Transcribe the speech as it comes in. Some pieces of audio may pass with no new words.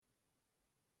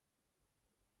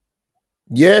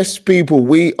Yes, people,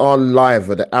 we are live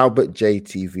at the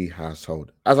AlbertJTV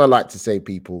household. As I like to say,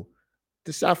 people,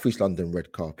 the South East London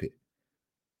red carpet.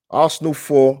 Arsenal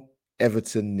 4,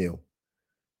 Everton 0.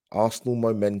 Arsenal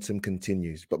momentum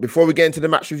continues. But before we get into the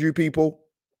match review, people,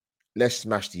 let's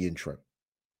smash the intro.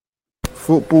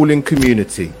 Footballing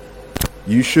community,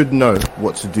 you should know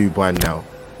what to do by now.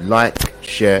 Like,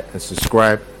 share, and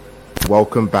subscribe.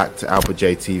 Welcome back to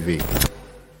AlbertJTV.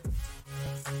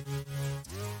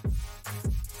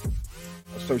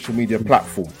 Social media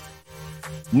platform.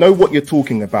 Know what you're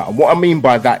talking about. And what I mean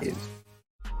by that is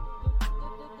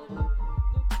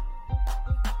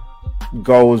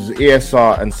goals,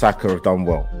 ESR and Saka have done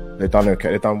well. They've done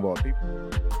okay. They've done well.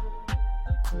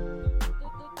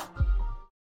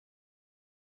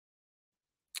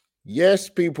 Yes,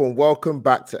 people, and welcome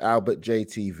back to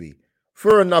AlbertJTV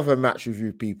for another match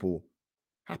review, people.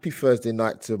 Happy Thursday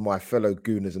night to my fellow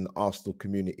Gooners and Arsenal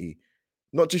community.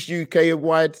 Not just UK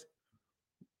wide,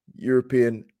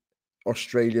 European,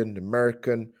 Australian,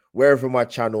 American, wherever my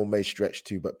channel may stretch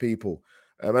to. But people,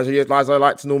 as I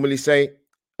like to normally say,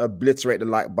 obliterate the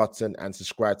like button and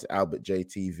subscribe to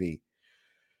AlbertJTV.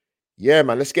 Yeah,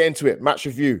 man, let's get into it. Match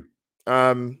review.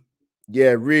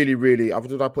 Yeah, really. What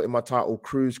did I put in my title?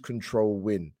 Cruise control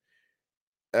win.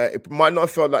 It might not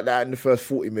have felt like that in the first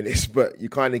 40 minutes, but you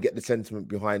kind of get the sentiment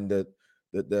behind the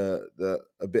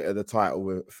a bit of the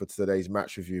title for today's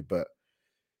match review. But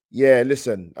yeah,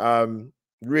 listen,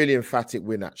 really emphatic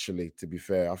win, actually, to be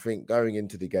fair. I think going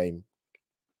into the game,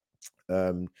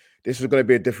 this was going to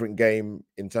be a different game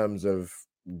in terms of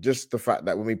just the fact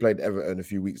that when we played Everton a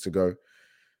few weeks ago,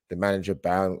 the manager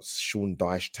bounced, Sean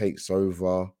Dyche takes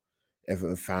over,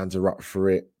 Everton fans are up for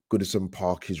it, Goodison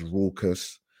Park is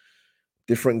raucous.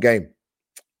 Different game.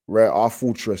 We're at our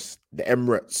fortress, the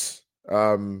Emirates,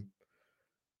 under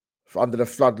the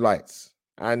floodlights.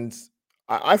 And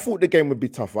I thought the game would be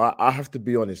tough. I have to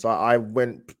be honest. I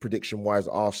went prediction-wise,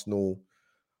 Arsenal.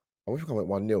 I think I went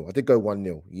 1-0. I did go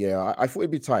 1-0. Yeah, I thought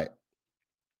it'd be tight.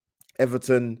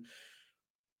 Everton,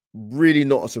 really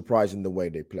not a surprise in the way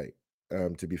they play,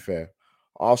 to be fair.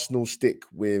 Arsenal stick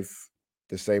with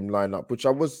the same lineup, which I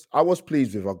was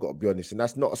pleased with, I've got to be honest. And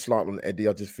that's not a slight on Eddie.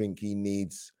 I just think he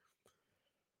needs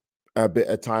a bit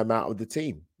of time out of the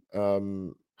team.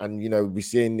 And, you know, we're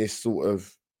seeing this sort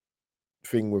of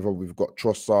thing with we've got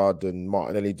Trossard and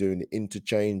Martinelli doing the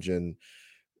interchange, and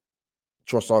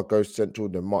Trossard goes central,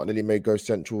 then Martinelli may go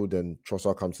central, then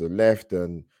Trossard comes to the left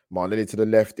and Martinelli to the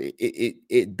left.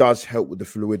 It does help with the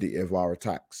fluidity of our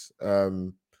attacks.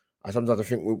 Sometimes I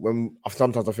think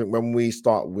when we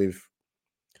start with,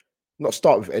 not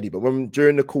start with Eddie, but when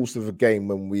during the course of a game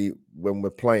when we're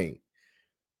playing,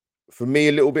 for me,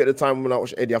 a little bit of the time when I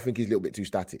watch Eddie, I think he's a little bit too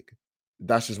static.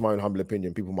 That's just my own humble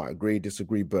opinion. People might agree,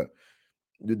 disagree, but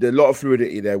there's a lot of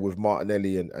fluidity there with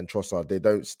Martinelli and Trossard. They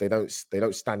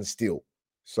don't stand still.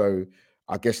 So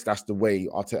I guess that's the way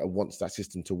Arteta wants that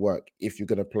system to work. If you're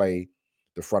going to play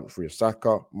the front three of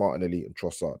Saka, Martinelli, and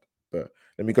Trossard. But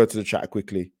let me go to the chat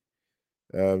quickly.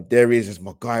 There he is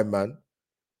my guy, man.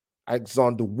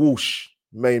 Alexander Walsh,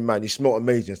 main man. You smelled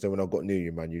amazing yesterday when I got near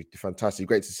you, man. You're fantastic.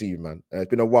 Great to see you, man. It's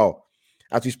been a while.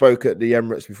 As we spoke at the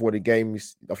Emirates before the game,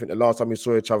 I think the last time we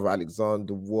saw each other,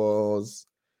 Alexander, was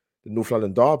the North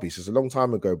London Derby. So it's a long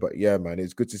time ago. But yeah, man,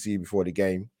 it's good to see you before the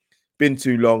game. Been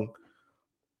too long.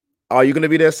 Are you going to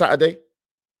be there Saturday?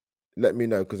 Let me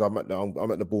know, because I'm at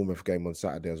the Bournemouth game on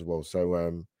Saturday as well.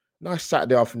 So nice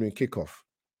Saturday afternoon kickoff.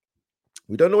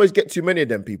 We don't always get too many of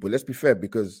them, people. Let's be fair,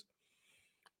 because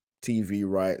TV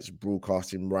rights,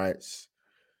 broadcasting rights.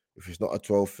 If it's not a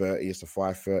 12:30, it's a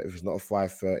 5:30. If it's not a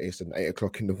 5:30, it's an 8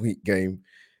 o'clock in the week game.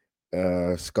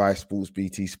 Sky Sports,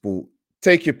 BT Sport.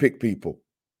 Take your pick, people.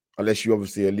 Unless you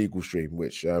obviously a legal stream,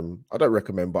 which I don't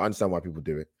recommend, but I understand why people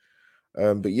do it.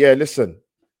 But yeah, listen.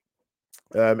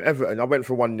 Everton, I went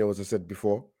for 1-0, as I said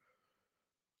before.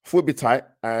 Thought it'd be tight,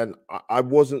 and I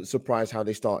wasn't surprised how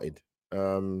they started.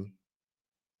 Everton,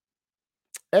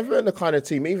 the kind of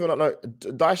team, even though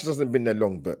Dyche hasn't been there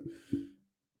long, but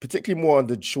particularly more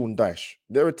under Sean Dyche,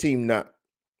 they're a team that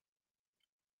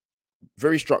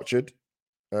very structured,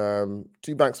 2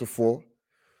 banks of 4.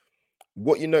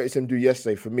 What you noticed him do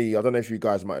yesterday, for me, I don't know if you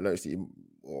guys might notice it,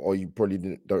 or you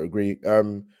probably don't agree.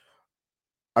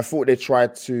 I thought they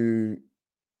tried to.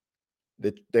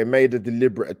 They made a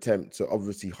deliberate attempt to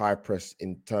obviously high press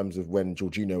in terms of when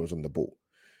Jorginho was on the ball,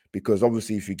 because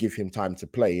obviously if you give him time to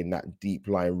play in that deep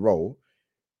line role,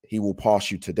 he will pass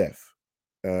you to death.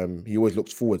 He always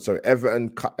looks forward. So Everton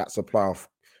cut that supply off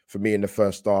for me in the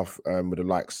first half with the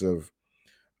likes of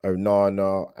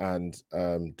Onana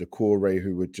and Decore,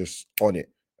 who were just on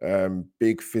it.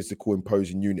 Big physical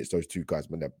imposing units, those two guys,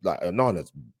 man. They're like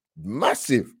Onana's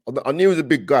massive. I knew he was a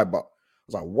big guy, but I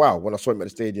was like, wow, when I saw him at the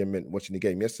stadium and watching the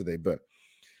game yesterday. But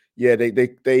yeah,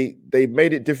 they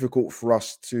made it difficult for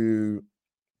us to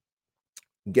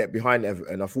get behind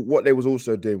Everton. I thought what they was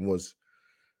also doing was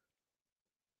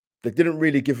they didn't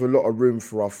really give a lot of room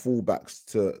for our fullbacks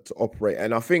to operate.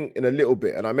 And I think in a little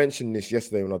bit, and I mentioned this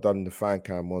yesterday when I done the fan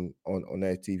cam on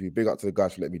AirTV. Big up to the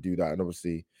guys for letting me do that, and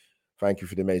obviously, thank you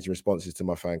for the amazing responses to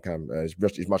my fan cam.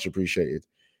 It's much appreciated.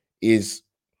 Is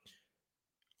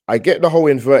I get the whole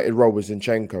inverted role with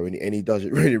Zinchenko, and he does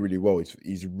it really, really well.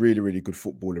 He's a really, really good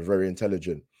footballer, very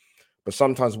intelligent. But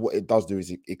sometimes what it does do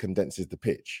is it condenses the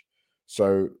pitch.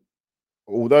 So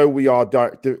although we are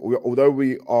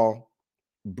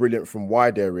brilliant from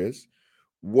wide areas,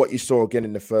 what you saw again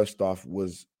in the first half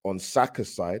was on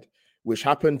Saka's side, which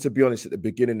happened, to be honest, at the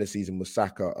beginning of the season with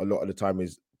Saka. A lot of the time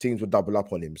is teams would double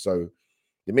up on him. So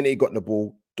the minute he got the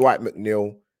ball, Dwight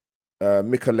McNeil,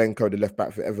 Mikalenko, the left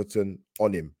back for Everton,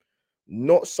 on him.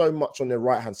 Not so much on the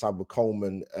right-hand side with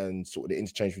Coleman and sort of the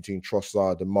interchange between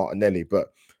Trossard and Martinelli, but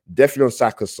definitely on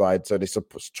Saka's side. So they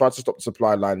tried to stop the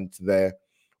supply line there,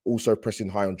 also pressing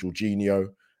high on Jorginho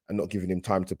and not giving him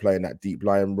time to play in that deep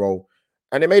lying role.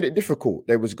 And it made it difficult.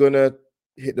 They was going to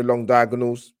hit the long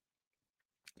diagonals.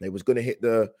 They was going to hit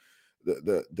the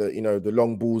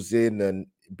long balls in and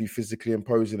be physically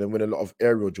imposing and win a lot of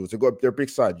aerial duels. They're a big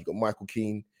side. You've got Michael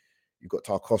Keane, you've got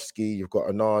Tarkowski, you've got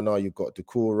Onana, you've got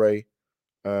Doucouré.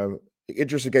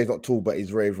 Idris again is not tall, but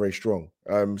he's very, very strong.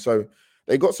 So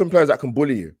they got some players that can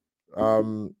bully you.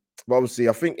 But obviously,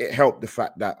 I think it helped the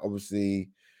fact that obviously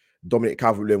Dominic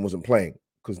Calvert-Lewin wasn't playing,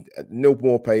 because Neil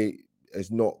Maupay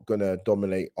is not going to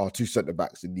dominate our two centre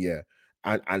backs in the air,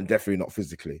 and definitely not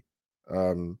physically.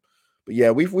 But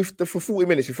yeah, for 40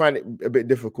 minutes we find it a bit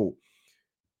difficult.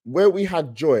 Where we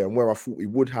had joy and where I thought we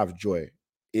would have joy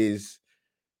is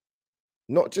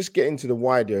not just getting to the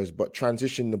wide areas, but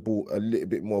transition the ball a little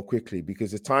bit more quickly,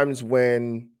 because the times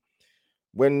when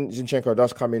Zinchenko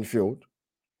does come in field,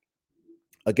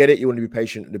 I get it, you want to be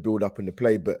patient in the build up and the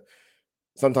play, but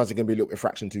sometimes it can be a little bit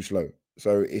fraction too slow.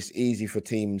 So it's easy for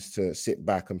teams to sit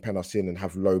back and pen us in and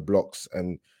have low blocks,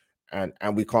 and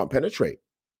we can't penetrate.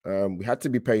 We had to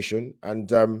be patient,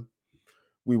 and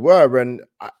we were. And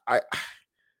I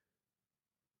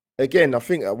again, I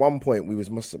think at one point we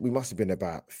must have been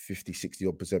about 50, 60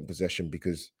 odd % possession,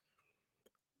 because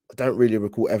I don't really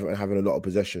recall Everton having a lot of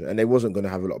possession, and they wasn't going to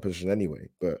have a lot of possession anyway.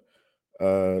 But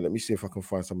let me see if I can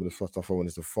find some of the stuff I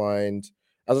wanted to find.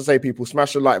 As I say, people,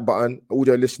 smash the like button.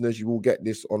 Audio listeners, you will get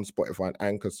this on Spotify and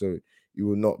Anchor, so you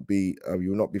will not be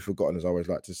forgotten, as I always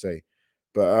like to say.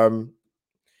 But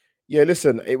yeah,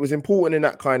 listen, it was important in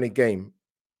that kind of game,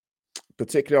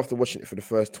 particularly after watching it for the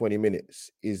first 20 minutes,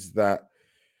 is that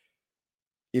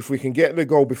if we can get the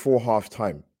goal before half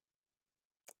time,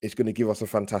 it's going to give us a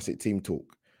fantastic team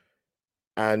talk.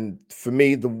 And for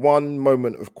me, the one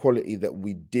moment of quality that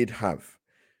we did have,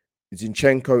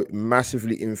 Zinchenko,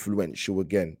 massively influential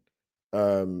again.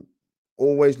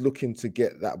 Always looking to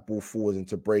get that ball forward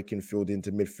into breaking field,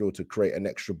 into midfield to create an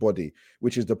extra body,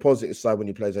 which is the positive side when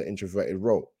he plays that introverted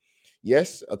role.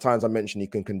 Yes, at times I mentioned he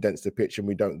can condense the pitch and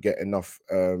we don't get enough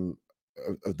of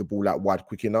the ball out wide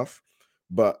quick enough.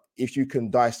 But if you can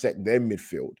dissect their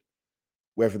midfield,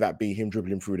 whether that be him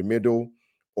dribbling through the middle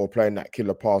or playing that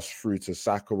killer pass through to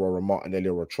Saka or a Martinelli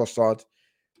or a Trossard,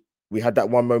 we had that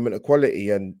one moment of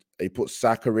quality, and they put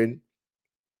Saka in,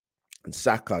 and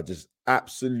Saka just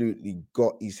absolutely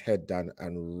got his head down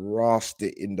and rasped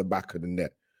it in the back of the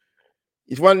net.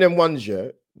 It's one of them ones, yeah,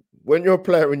 when you're a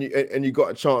player and you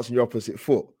got a chance on your opposite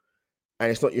foot and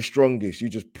it's not your strongest, you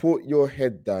just put your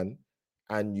head down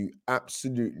and you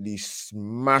absolutely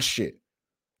smash it.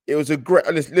 It was a great,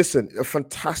 listen, a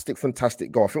fantastic,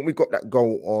 fantastic goal. I think we got that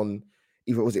goal on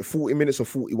either, was it 40 minutes or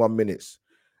 41 minutes?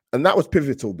 And that was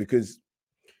pivotal, because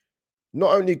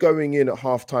not only going in at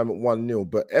halftime at 1-0,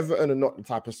 but Everton are not the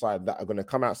type of side that are going to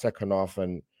come out second half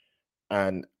and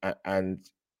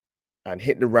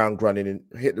hit the ground running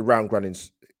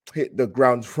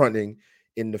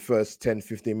in the first 10,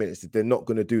 15 minutes. They're not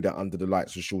going to do that under the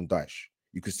lights of Sean Dyche.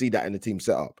 You could see that in the team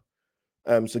setup.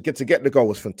 So to get the goal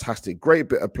was fantastic. Great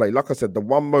bit of play. Like I said, the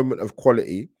one moment of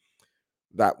quality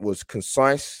that was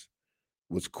concise,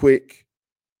 was quick,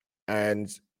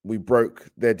 and we broke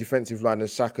their defensive line, and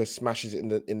Saka smashes it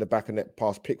in the back of net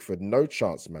past Pickford. No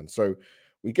chance, man. So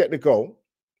we get the goal,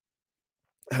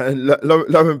 and lo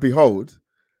and behold,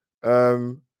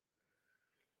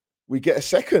 we get a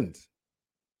second.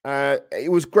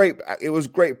 It was great. It was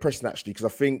great pressing, actually, because I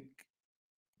think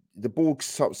the ball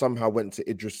somehow went to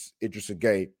Idris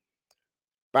Gueye,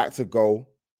 back to goal.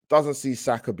 doesn't see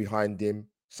Saka behind him.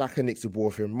 Saka nicks the ball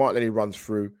off him. Martinelli runs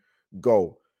through,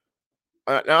 goal.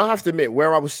 Now I have to admit,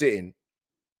 where I was sitting,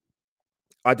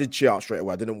 I did cheer out straight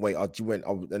away. I didn't wait.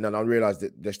 And then I realized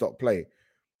that they stopped play.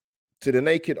 To the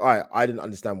naked eye, I didn't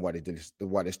understand why they did this,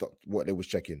 why they stopped what they was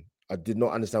checking. I did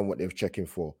not understand what they were checking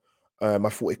for. I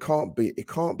thought it can't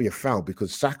be a foul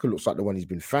because Saka looks like the one who's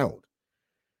been fouled.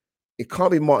 It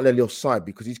can't be Martinelli offside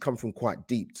because he's come from quite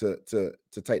deep to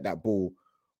take that ball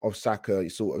of Saka,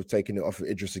 sort of taking it off of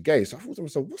Idris Gueye. So I thought to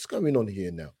myself, what's going on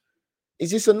here now?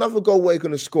 Is this another goal we're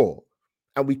going to score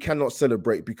and we cannot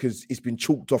celebrate because it's been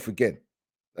chalked off again?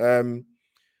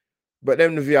 But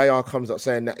then the VAR comes up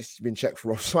saying that it's been checked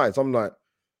for offside. So I'm like,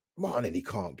 Martinelli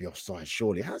can't be offside,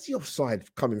 surely. How's he offside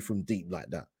coming from deep like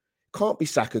that? Can't be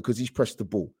Saka because he's pressed the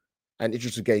ball and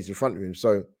Idris Gueye in front of him.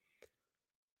 So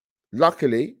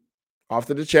luckily,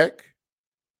 after the check,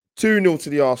 2-0 to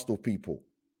the Arsenal people.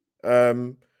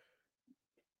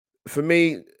 For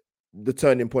me, the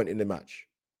turning point in the match,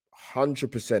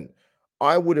 100%.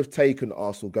 I would have taken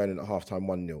Arsenal going in at halftime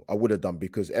 1-0. I would have done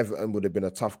because Everton would have been a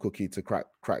tough cookie to crack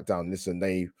down. Listen,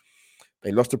 they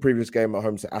lost the previous game at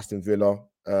home to Aston Villa.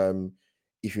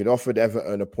 If you'd offered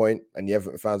Everton a point and the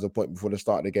Everton fans a point before the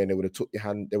start of the game, they would have took your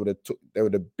hand. They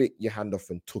would have bit your hand off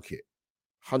and took it,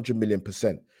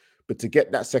 100,000,000%. But to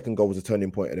get that second goal was a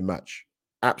turning point of the match.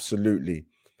 Absolutely.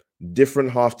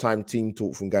 Different halftime team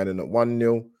talk from going in at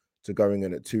 1-0 to going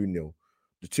in at 2-0.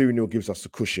 The 2-0 gives us a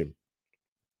cushion.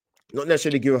 Not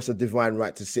necessarily give us a divine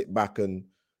right to sit back and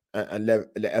let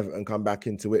Everton come back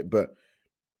into it, but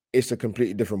it's a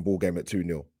completely different ball game at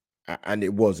 2-0. And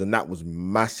it was, and that was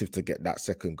massive to get that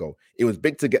second goal. It was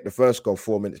big to get the first goal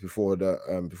 4 minutes before the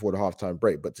halftime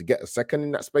break, but to get a second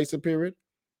in that space of period,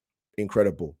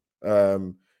 incredible.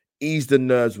 Ease the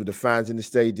nerves with the fans in the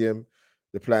stadium.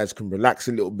 The players can relax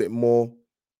a little bit more,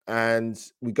 and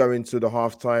we go into the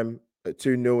halftime at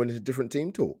 2-0 and it's a different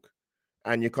team talk.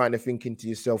 And you're kind of thinking to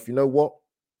yourself, you know what?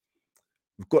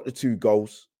 We've got the 2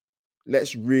 goals.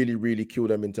 Let's really, really kill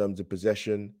them in terms of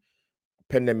possession,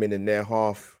 pen them in their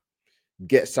half,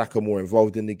 get Saka more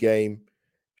involved in the game.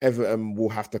 Everton will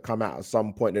have to come out at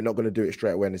some point. They're not going to do it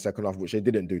straight away in the second half, which they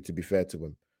didn't do, to be fair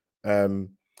to them.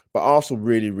 But Arsenal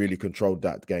really, really controlled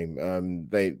that game.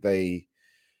 They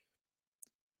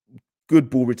good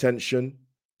ball retention,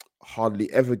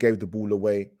 hardly ever gave the ball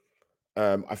away.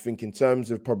 I think in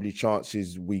terms of probably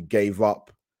chances we gave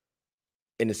up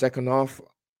in the second half,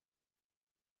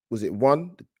 was it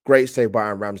one? Great save by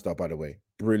Aaron Ramsdale, by the way.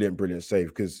 Brilliant, brilliant save.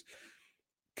 Because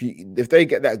if they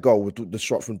get that goal with the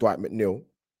shot from Dwight McNeil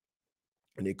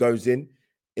and it goes in,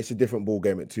 it's a different ball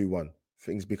game at 2-1.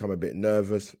 Things become a bit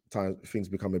nervous. Things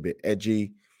become a bit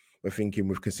edgy. We're thinking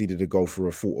we've conceded a goal for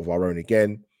a fault of our own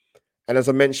again. And as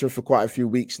I mentioned for quite a few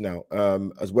weeks now,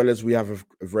 as well as we have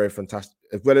a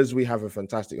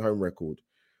fantastic home record,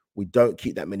 we don't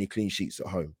keep that many clean sheets at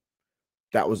home.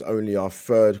 That was only our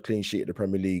 3rd clean sheet at the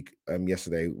Premier League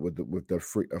yesterday with the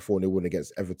 4-0 win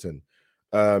against Everton.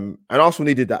 And Arsenal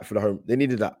needed that for the home. They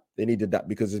needed that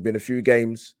because there's been a few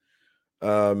games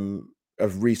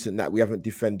of recent that we haven't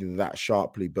defended that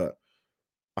sharply. But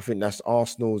I think that's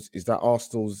Arsenal's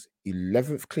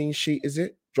 11th clean sheet, is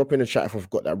it? Drop in the chat if I've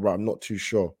got that right. I'm not too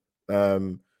sure. But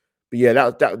yeah,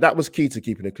 that was key to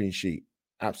keeping a clean sheet.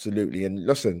 Absolutely. And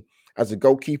listen, as a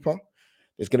goalkeeper,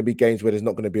 there's going to be games where there's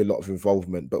not going to be a lot of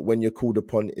involvement. But when you're called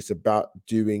upon, it's about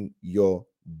doing your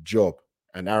job.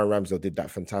 And Aaron Ramsdale did that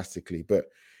fantastically. But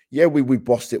yeah, we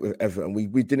bossed it with Everton.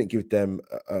 We didn't give them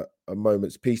a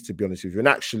moment's peace, to be honest with you. And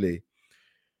actually,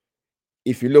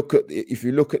 if you look at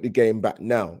the game back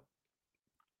now,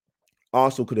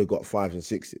 Arsenal could have got 5s and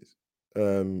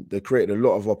 6s. They created a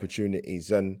lot of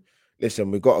opportunities. And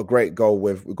listen, we got a great third goal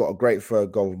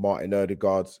with Martin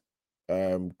Odegaard.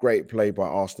 Great play by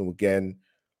Arsenal again.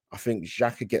 I think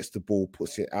Xhaka gets the ball,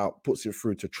 puts it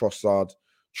through to Trossard.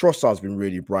 Trossard's been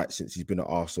really bright since he's been at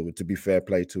Arsenal, to be fair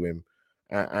play to him.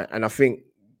 And I think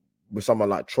with someone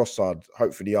like Trossard,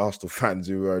 hopefully Arsenal fans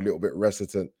who are a little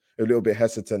bit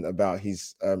hesitant about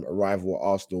his arrival at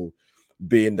Arsenal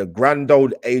being the grand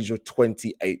old age of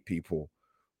 28, people.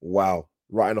 Wow.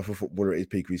 Writing off a footballer at his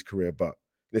peak of his career. But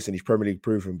listen, he's Premier League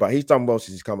proven. But he's done well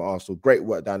since he's come at Arsenal. Great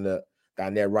work down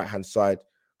their right-hand side.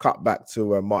 Cut back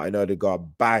to Martin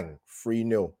Odegaard. Bang.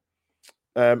 3-0.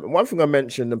 One thing I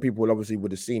mentioned, and people obviously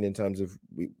would have seen in terms of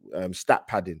stat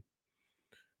padding,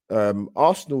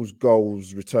 Arsenal's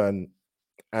goals return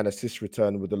and assist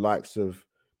return with the likes of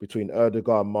between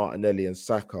Odegaard, Martinelli and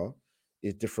Saka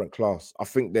is different class. I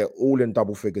think they're all in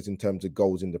double figures in terms of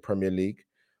goals in the Premier League.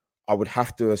 I would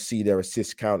have to see their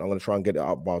assist count. I'm going to try and get it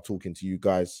up while talking to you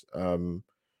guys.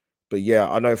 But yeah,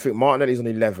 I think Martinelli's on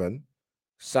 11.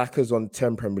 Saka's on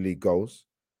 10 Premier League goals,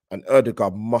 and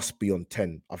Erdegaard must be on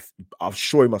 10. I'm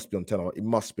sure he must be on 10. It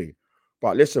must be.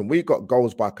 But listen, we got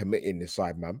goals by committing this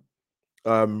side, man.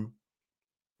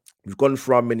 We've gone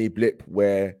through our mini blip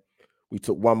where we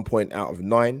took 1 point out of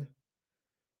 9.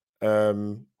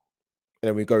 And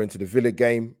then we go into the Villa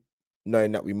game,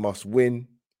 knowing that we must win.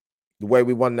 The way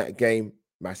we won that game,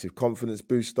 massive confidence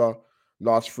booster.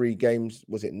 Last 3 games,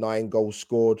 was it 9 goals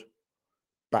scored?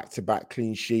 Back-to-back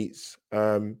clean sheets.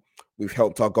 We've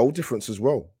helped our goal difference as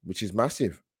well, which is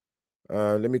massive.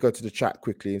 Let me go to the chat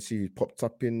quickly and see who popped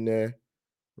up in there.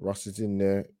 Russ is in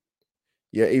there.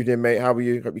 Yeah, evening, mate. How are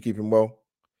you? Hope you're keeping well.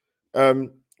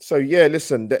 So yeah,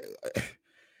 listen,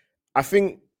 I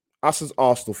think us as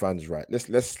Arsenal fans, right?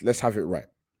 Let's have it right.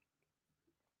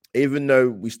 Even though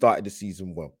we started the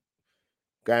season well,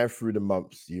 going through the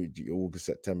months, you August,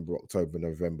 September, October,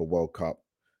 November, World Cup,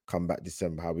 come back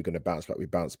December, how are we going to bounce back? We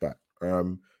bounce back.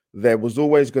 There was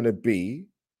always going to be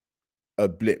a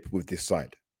blip with this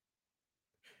side.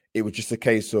 It was just a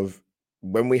case of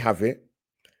when we have it,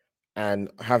 and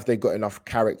have they got enough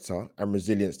character and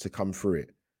resilience to come through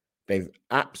it? They've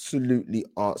absolutely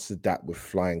answered that with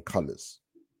flying colours.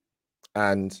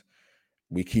 And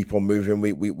we keep on moving.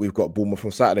 We've got Bournemouth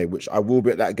on Saturday, which I will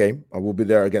be at that game. I will be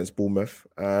there against Bournemouth.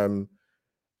 And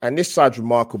this side's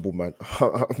remarkable, man.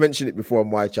 I've mentioned it before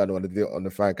on my channel and I did it on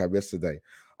the fan cam yesterday.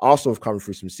 Arsenal have come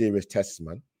through some serious tests,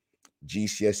 man.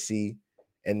 GCSE,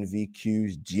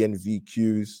 NVQs,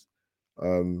 GNVQs,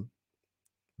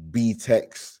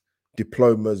 BTECs,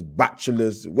 diplomas,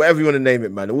 bachelors, whatever you want to name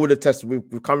it, man. All the tests,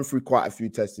 we've come through quite a few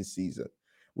tests this season.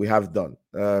 We have done.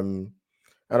 And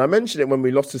I mentioned it when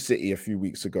we lost to City a few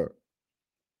weeks ago,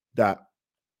 that,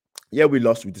 yeah, we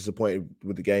lost. We disappointed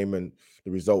with the game and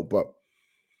the result, but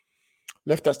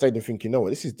left that stadium thinking, no,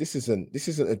 this isn't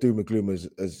a doom and gloom as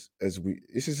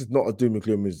this is not a doom and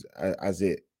gloom as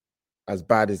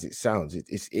bad as it sounds. It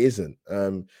isn't.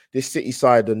 This City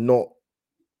side are not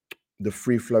the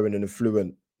free flowing and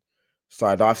affluent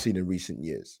side I've seen in recent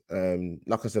years.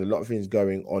 Like I said, a lot of things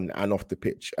going on and off the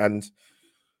pitch, and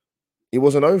it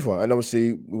wasn't over. And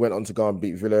obviously, we went on to go and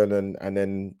beat Villa, and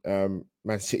then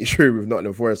Man City drew with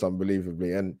Nottingham Forest,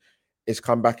 unbelievably, and it's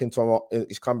come back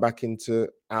into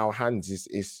our hands.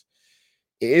 It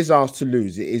is ours to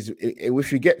lose.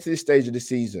 If you get to this stage of the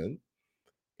season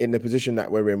in the position that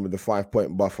we're in with the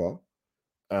 5-point buffer,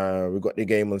 we've got the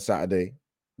game on Saturday.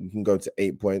 You can go to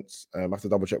 8 points. I have to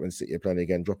double check when City are playing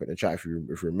again. Drop it in the chat if you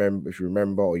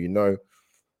remember, or you know.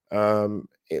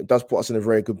 It does put us in a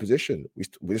very good position.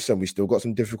 We still got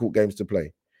some difficult games to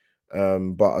play.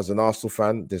 But as an Arsenal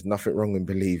fan, there's nothing wrong in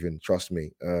believing, trust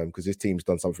me, because this team's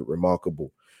done something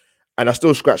remarkable. And I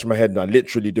still scratch my head now,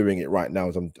 literally doing it right now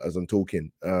as I'm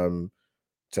talking,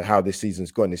 to how this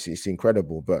season's gone. It's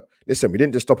incredible. But listen, we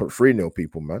didn't just stop at 3-0,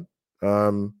 people, man.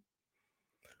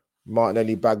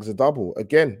 Martinelli bags a double.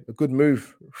 Again, a good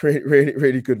move. Really, really,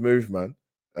 really good move, man.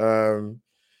 And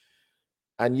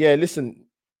yeah, listen,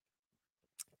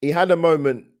 he had a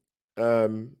moment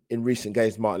in recent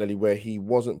games, Martinelli, where he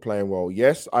wasn't playing well.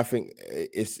 Yes, I think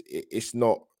it's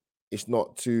not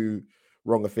too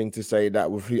wrong a thing to say that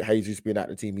with Jesus being at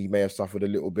the team, he may have suffered a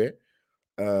little bit.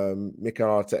 Mikel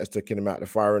Arteta's taken him out the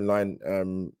firing line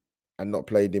and not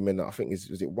played him in, I think,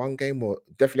 was it 1 game, or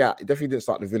definitely didn't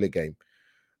start the Villa game.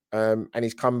 And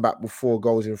he's come back with 4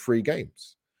 goals in 3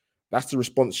 games. That's the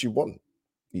response you want.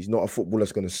 He's not a footballer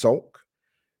that's going to sulk.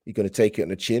 You're going to take it on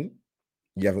the chin.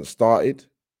 You haven't started.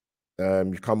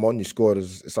 You come on, you scored a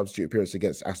substitute appearance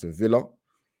against Aston Villa.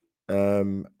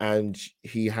 And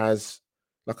he has,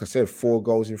 like I said, 4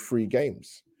 goals in 3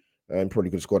 games. Probably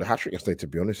could have scored a hat-trick yesterday, to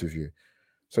be honest with you.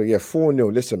 So yeah,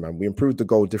 4-0. Listen, man, we improved the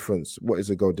goal difference. What is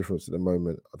the goal difference at the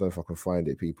moment? I don't know if I can find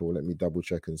it, people. Let me double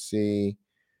check and see.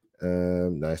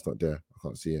 No, it's not there. I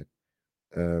can't see it.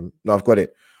 No, I've got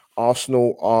it.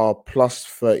 Arsenal are plus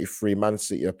 33. Man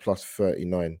City are plus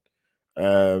 39.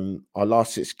 Our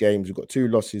last 6 games, we've got 2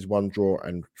 losses, 1 draw,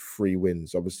 and 3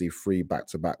 wins. Obviously, 3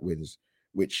 back-to-back wins,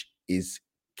 which is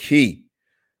key.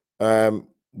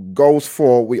 Goals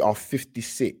for, we are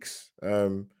 56.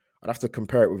 I'd have to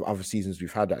compare it with other seasons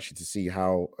we've had, actually, to see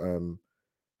how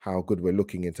good we're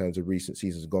looking in terms of recent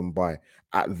seasons gone by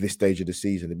at this stage of the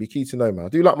season. It'd be key to know, man. I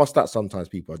do like my stats sometimes,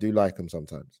 people. I do like them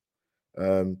sometimes.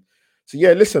 So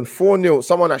yeah, listen, 4-0.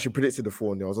 Someone actually predicted the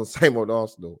 4-0. I was on the same old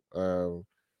Arsenal.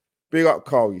 Big up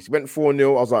Carl. He went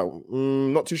 4-0. I was like,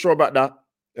 not too sure about that.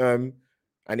 And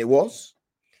it was.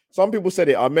 Some people said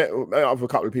it. I met up with a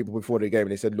couple of people before the game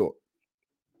and they said, look,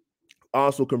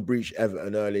 Arsenal can breach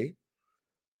Everton early.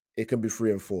 It can be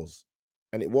 3 and 4s.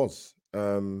 And it was.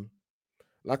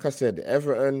 Like I said,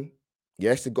 Everton,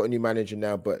 Yes, they've got a new manager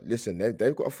now, but listen,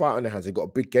 they've got a fight on their hands. They've got a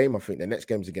big game. I think their next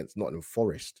game's against Nottingham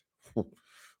Forest.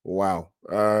 Wow.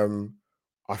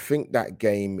 I think that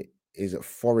game is at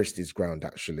Forest's ground,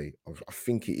 actually. I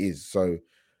think it is. So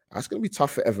that's going to be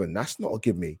tough for Everton. That's not a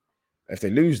give me. If they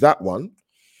lose that one,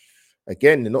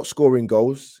 again, they're not scoring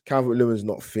goals. Calvert-Lewin's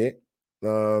not fit.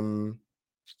 It's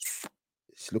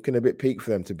looking a bit peak for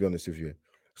them, to be honest with you.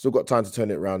 Still got time to turn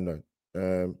it around,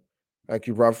 though. Thank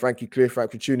you, bruv. Thank you, Cliff.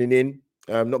 Thank you for tuning in.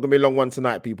 Not going to be a long one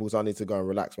tonight, people, so I need to go and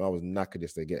relax. Man, I was knackered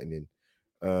yesterday getting in.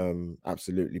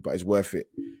 Absolutely. But it's worth it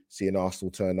seeing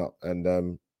Arsenal turn up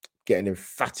and get an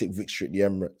emphatic victory at the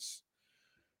Emirates.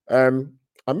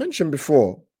 I mentioned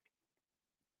before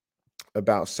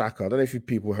about Saka. I don't know if you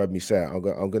people heard me say it.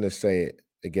 I'm going to say it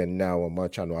again now on my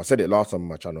channel. I said it last time on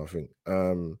my channel, I think.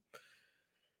 I'm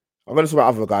going to talk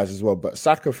about other guys as well. But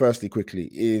Saka, firstly, quickly,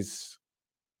 is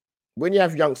when you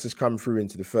have youngsters come through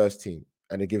into the first team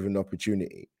and they're given an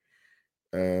opportunity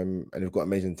and they've got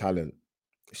amazing talent,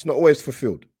 it's not always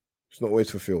fulfilled. It's not always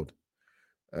fulfilled.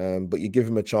 But you give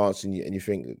them a chance and you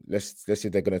think, let's see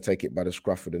if they're going to take it by the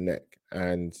scruff of the neck.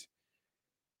 And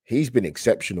he's been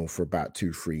exceptional for about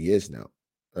 2-3 years now,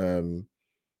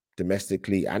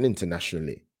 domestically and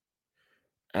internationally.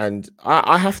 And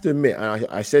I have to admit, and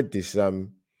I said this,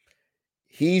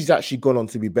 he's actually gone on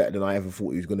to be better than I ever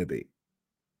thought he was going to be.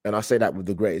 And I say that with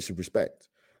the greatest of respect.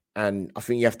 And I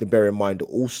think you have to bear in mind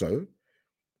also,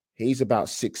 he's about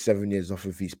 6-7 years off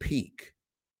of his peak.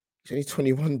 He's only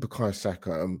 21, Bukayo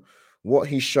Saka. What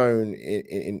he's shown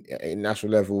in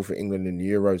national level for England in the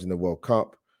Euros and the World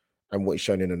Cup, and what he's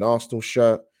shown in an Arsenal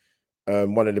shirt.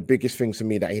 One of the biggest things for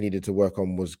me that he needed to work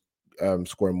on was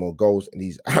scoring more goals, and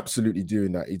he's absolutely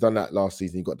doing that. He's done that last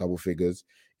season. He got double figures.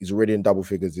 He's already in double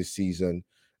figures this season,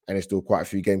 and there's still quite a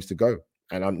few games to go.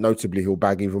 And notably, he'll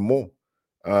bag even more.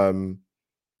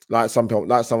 Like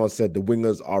someone said, the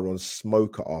wingers are on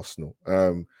smoke at Arsenal.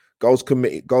 Goals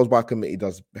by committee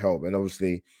does help, and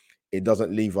obviously, it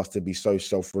doesn't leave us to be so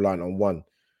self-reliant on one.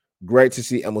 Great to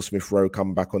see Emil Smith-Rowe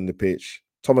come back on the pitch.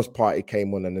 Thomas Partey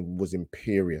came on and was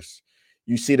imperious.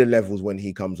 You see the levels when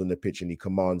he comes on the pitch and he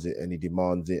commands it and he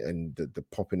demands it, and the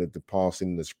popping of the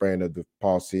passing, the spraying of the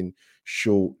passing,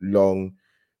 short, long,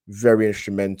 very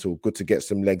instrumental. Good to get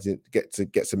some legs in,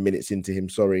 get some minutes into him,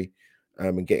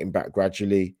 and get him back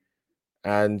gradually.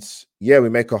 And yeah, we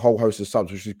make a whole host of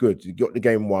subs, which is good. You got the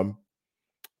game won.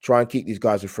 Try and keep these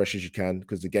guys as fresh as you can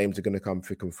because the games are going to come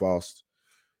thick and fast.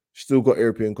 Still got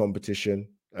European competition.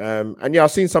 And yeah,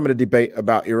 I've seen some of the debate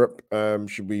about Europe.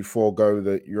 Should we forego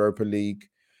the Europa League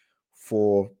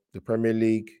for the Premier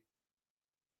League?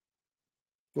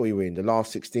 What are you in? The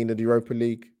last 16 of the Europa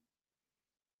League?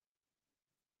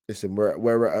 Listen,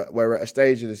 we're at a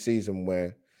stage of the season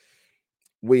where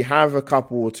we have a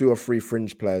couple or 2 or 3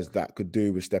 fringe players that could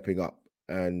do with stepping up.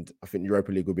 And I think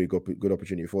Europa League will be a good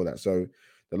opportunity for that. So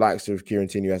the likes of Kieran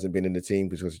Tierney hasn't been in the team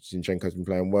because Zinchenko's been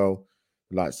playing well.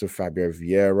 The likes of Fabio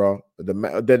Vieira,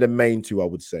 they're the main 2, I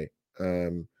would say.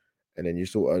 And then you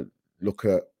sort of look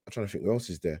at, I'm trying to think who else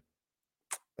is there.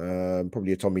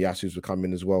 Probably a Tommy Yasu's will come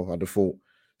in as well, I'd have thought.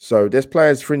 So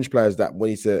there's fringe players that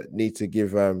need to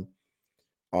give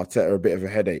Arteta a bit of a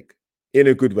headache, in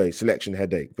a good way, selection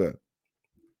headache. But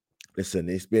listen,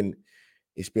 it's been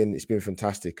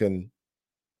fantastic, and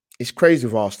it's crazy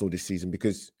with Arsenal this season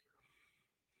because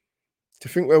to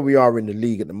think where we are in the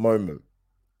league at the moment,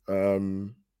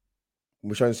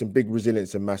 we're showing some big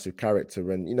resilience and massive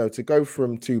character, and to go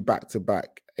from 2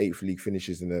 back-to-back 8th league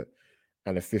finishes and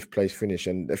a 5th place finish,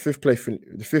 and the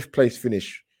 5th place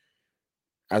finish,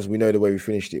 as we know the way we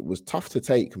finished it, was tough to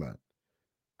take, man.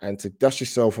 And to dust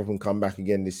yourself up and come back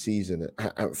again this season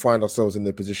and find ourselves in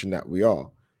the position that we are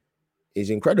is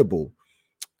incredible.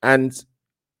 And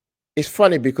it's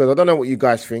funny because I don't know what you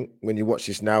guys think when you watch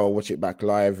this now or watch it back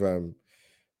live,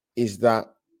 is that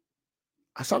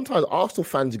sometimes Arsenal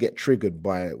fans get triggered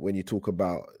by it when you talk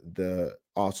about the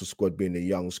Arsenal squad being a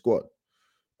young squad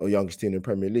or youngest team in the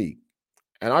Premier League.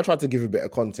 And I tried to give a bit of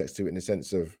context to it in the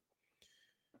sense of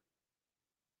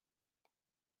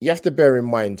you have to bear in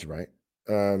mind, right?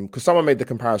 Because someone made the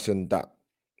comparison that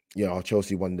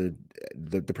Chelsea won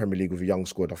the Premier League with a young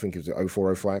squad. I think it was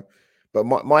 04-05. But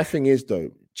my thing is, though,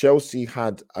 Chelsea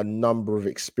had a number of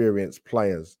experienced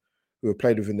players who have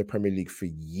played within the Premier League for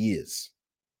years.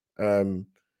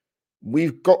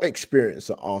 We've got experience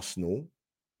at Arsenal,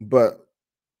 but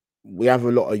we have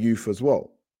a lot of youth as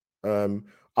well.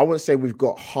 I wouldn't say we've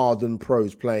got hardened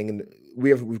pros playing,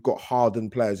 we've got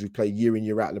hardened players who play year in,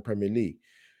 year out in the Premier League.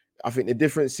 I think the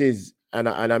difference is, and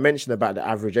I mentioned about the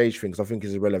average age thing because I think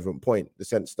is a relevant point, the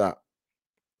sense that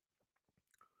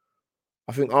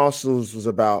I think Arsenal's was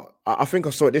about. I think I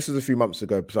saw it. This was a few months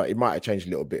ago, but it might have changed a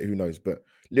little bit. Who knows? But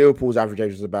Liverpool's average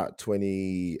age was about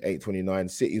 28, 29.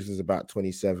 City's was about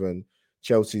 27.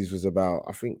 Chelsea's was about,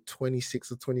 I think,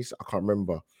 26 or 26. I can't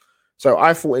remember. So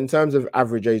I thought, in terms of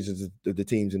average ages of the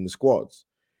teams in the squads,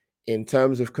 in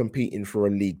terms of competing for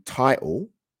a league title,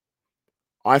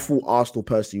 I thought Arsenal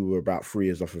personally were about 3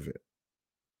 years off of it,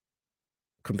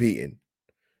 competing.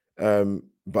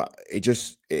 But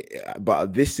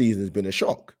but this season has been a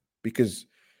shock because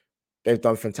they've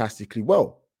done fantastically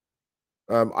well.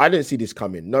 I didn't see this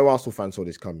coming. No Arsenal fan saw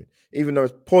this coming. Even though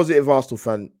it's positive Arsenal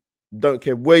fan, don't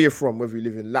care where you're from, whether you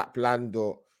live in Lapland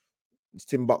or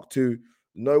Timbuktu,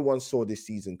 no one saw this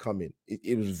season coming.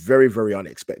 It was very, very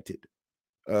unexpected.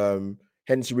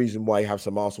 Hence the reason why you have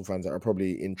some Arsenal fans that are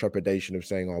probably in trepidation of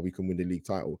saying, "Oh, we can win the league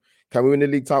title." Can we win the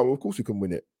league title? Of course we can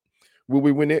win it. Will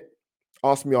we win it?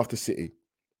 Ask me after City.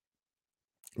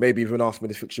 Maybe even ask me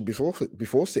the fixture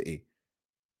before City.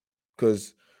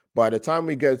 Because by the time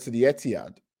we go to the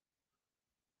Etihad,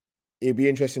 it'd be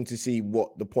interesting to see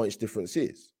what the points difference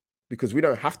is. Because we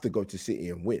don't have to go to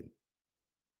City and win.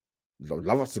 I'd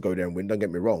love us to go there and win, don't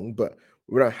get me wrong, but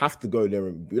we don't have to go there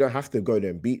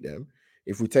and beat them.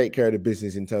 If we take care of the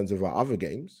business in terms of our other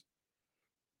games,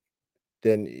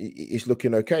 then it's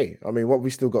looking okay. I mean, what we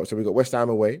still got? So we've got West Ham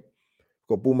away,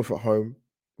 we've got Bournemouth at home,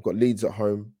 we've got Leeds at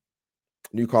home,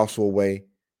 Newcastle away,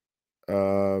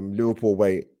 Liverpool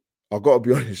away. I've got to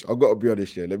be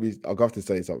honest. Yeah. I'll have to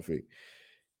say something.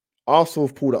 Arsenal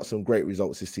have pulled out some great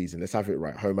results this season. Let's have it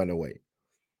right, home and away.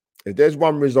 If there's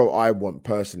one result I want,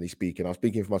 personally speaking, I'm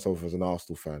speaking for myself as an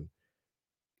Arsenal fan,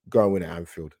 go and win at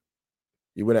Anfield.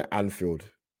 You win at Anfield.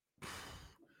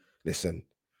 Listen,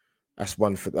 that's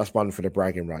one for the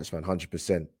bragging rights, man.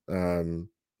 100%.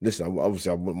 Listen,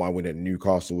 obviously I wouldn't mind winning at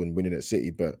Newcastle and winning at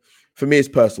City, but for me, it's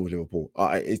personal with Liverpool.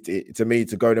 To me,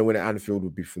 to go there and win at Anfield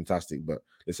would be fantastic. But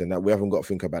listen, that we haven't got to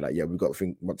think about that yet. We've got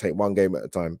to take one game at a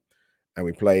time, and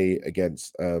we play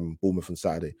against Bournemouth on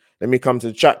Saturday. Let me come to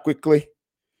the chat quickly.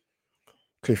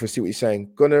 Cliff, I see what you're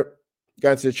saying. Gonna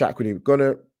go into the chat quickly.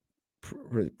 Gonna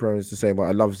promise the same. But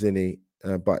I love Zinni,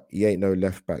 but he ain't no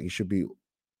left back. He should be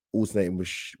alternating with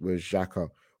Xhaka.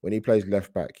 When he plays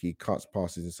left back, he cuts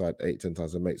passes inside 8-10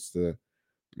 times and makes the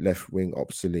left wing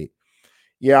obsolete.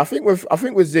 Yeah, I think with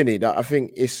Zinni, that I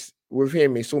think it's with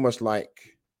him, it's almost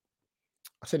like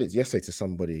I said it yesterday to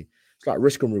somebody. It's like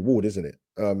risk and reward, isn't it?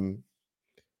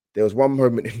 There was one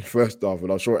moment in the first half,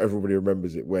 and I'm sure everybody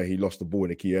remembers it, where he lost the ball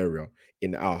in a key area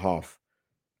in our half,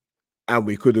 and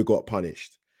we could have got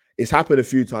punished. It's happened a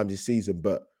few times this season,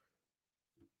 but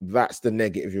that's the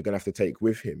negative you're gonna have to take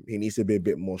with him. He needs to be a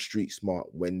bit more street smart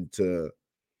when to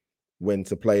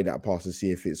play that pass and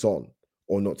see if it's on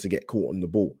or not to get caught on the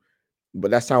ball. But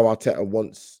that's how Arteta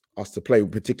wants us to play,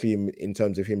 particularly in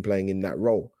terms of him playing in that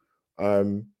role.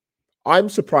 I'm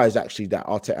surprised actually that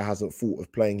Arteta hasn't thought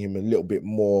of playing him a little bit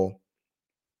more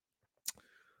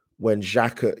when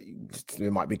Xhaka.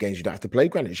 There might be games you don't have to play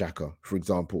Granit Xhaka, for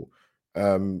example.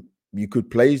 You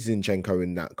could play Zinchenko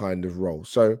in that kind of role.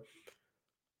 So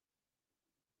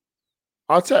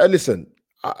Arteta, listen,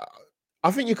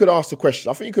 I think you could ask the question.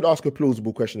 I think you could ask a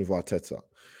plausible question of Arteta.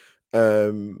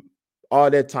 Are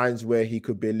there times where he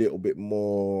could be a little bit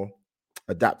more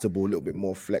adaptable, a little bit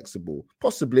more flexible?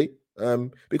 Possibly,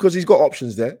 because he's got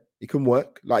options there. He can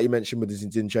work, like you mentioned, with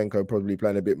Zinchenko probably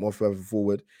playing a bit more further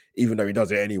forward, even though he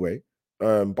does it anyway.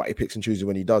 But he picks and chooses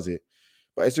when he does it.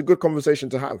 But it's a good conversation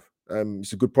to have.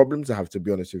 It's a good problem to have, to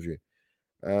be honest with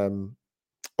you.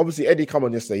 Obviously, Eddie come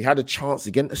on yesterday. He had a chance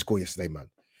again to score yesterday, man.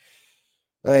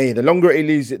 Hey, the longer he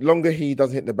leaves it, longer he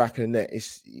doesn't hit the back of the net,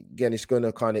 it's going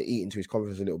to kind of eat into his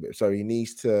confidence a little bit. So he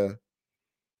needs to.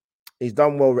 He's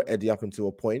done well with Eddie up until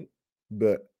a point,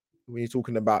 but when you're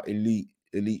talking about elite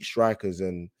strikers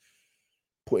and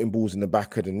putting balls in the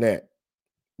back of the net,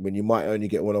 when you might only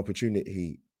get one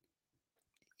opportunity,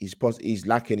 he's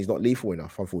lacking. He's not lethal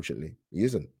enough. Unfortunately, he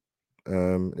isn't.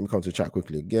 Let me come to the chat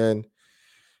quickly again.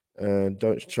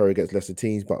 Don't show against lesser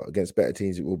teams, but against better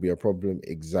teams, it will be a problem.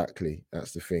 Exactly.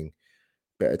 That's the thing.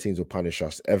 Better teams will punish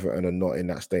us. Everton are not in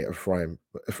that state of frame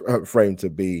to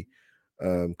be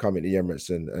coming to the Emirates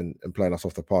and playing us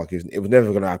off the park. It was never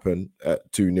going to happen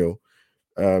at 2-0.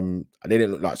 They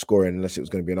didn't look like scoring unless it was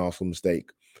going to be an Arsenal mistake.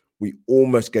 We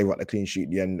almost gave up the clean sheet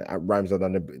at the end. Rams have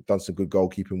done some good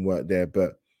goalkeeping work there.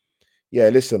 But yeah,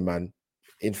 listen, man.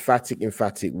 Emphatic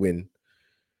win.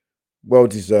 Well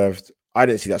deserved. I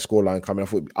didn't see that scoreline coming.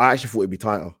 I actually thought it'd be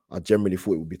tighter. I generally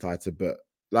thought it would be tighter. But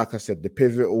like I said, the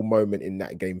pivotal moment in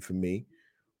that game for me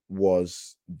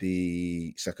was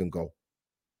the second goal.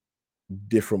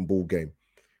 Different ball game.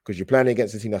 Because you're playing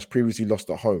against a team that's previously lost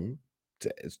at home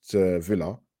to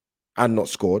Villa and not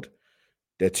scored.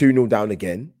 They're 2-0 down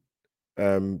again.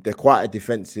 They're quite a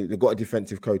defensive. They've got a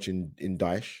defensive coach in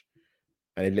Daesh,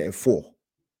 and they let him 4.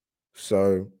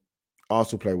 So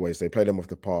Arsenal play ways. They play them off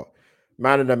the park.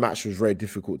 Man of the match was very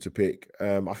difficult to pick.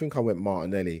 I think I went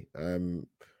Martinelli. And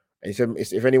he said,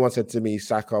 if anyone said to me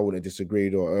Saka, I wouldn't have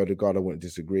disagreed, or Odegaard, I wouldn't have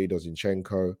disagreed, or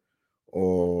Zinchenko,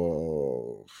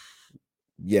 or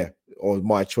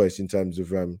my choice in terms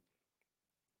of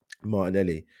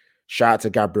Martinelli. Shout out to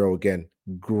Gabriel again.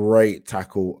 Great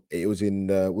tackle. It was in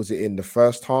the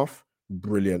first half?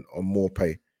 Brilliant on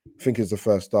Morpay. I think it's the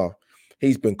first half.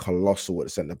 He's been colossal at the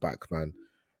centre back, man.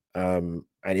 And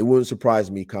it wouldn't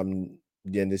surprise me come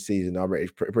the end of the season. I reckon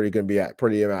it's probably going to be at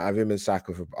have him and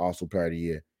Saka for Arsenal Player of the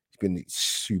Year. It's been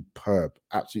superb,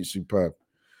 absolutely superb.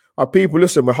 People,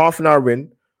 listen, we're half an hour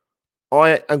in.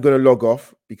 I am going to log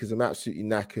off because I'm absolutely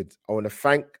knackered. I want to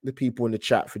thank the people in the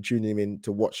chat for tuning in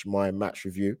to watch my match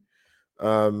review.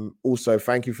 Also,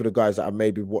 thank you for the guys that have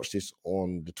maybe watched this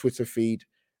on the Twitter feed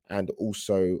and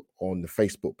also on the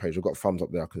Facebook page. I've got thumbs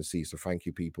up there I can see, so thank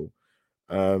you, people.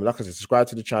 Like I said, subscribe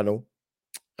to the channel,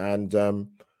 and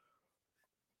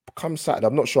come Saturday,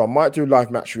 I'm not sure, I might do a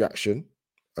live match reaction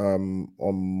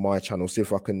on my channel, see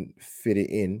if I can fit it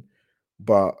in.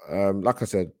 But like I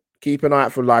said, keep an eye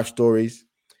out for live stories,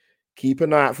 keep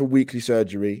an eye out for weekly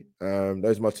surgery.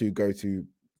 Those are my 2 go-to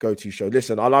shows.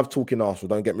 Listen, I love talking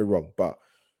Arsenal, don't get me wrong, but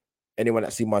anyone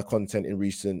that's seen my content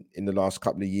in the last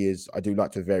couple of years, I do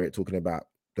like to vary it, talking about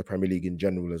the Premier League in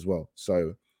general as well.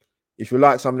 So if you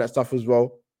like some of that stuff as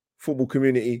well, football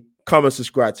community, come and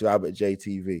subscribe to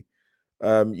AlbertJTV.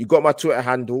 You got my Twitter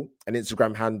handle and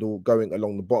Instagram handle going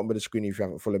along the bottom of the screen. If you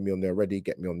haven't followed me on there already,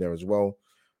 get me on there as well.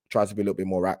 Try to be a little bit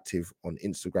more active on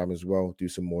Instagram as well. Do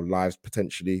some more lives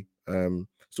potentially.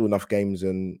 Still enough games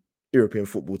and European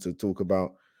football to talk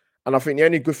about. And I think the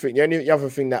only other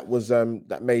thing that was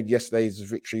that made yesterday's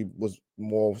victory was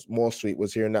more sweet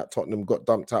was hearing that Tottenham got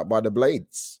dumped out by the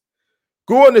Blades.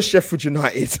 Go on, the Sheffield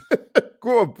United.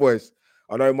 Go on, boys.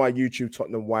 I know my YouTube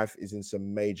Tottenham wife is in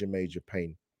some major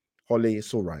pain. Holly,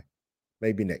 it's all right.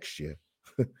 Maybe next year.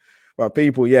 But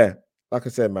people, yeah, like I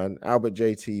said, man,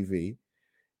 AlbertJTV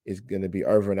is going to be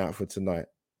over and out for tonight.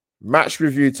 Match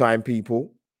review time,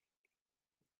 people,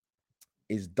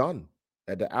 is done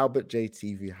at the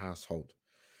AlbertJTV household.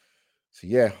 So,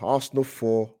 yeah, Arsenal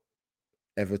 4,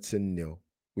 Everton 0.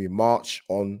 We march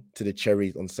on to the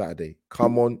Cherries on Saturday.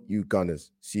 Come on, you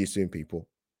Gunners. See you soon, people.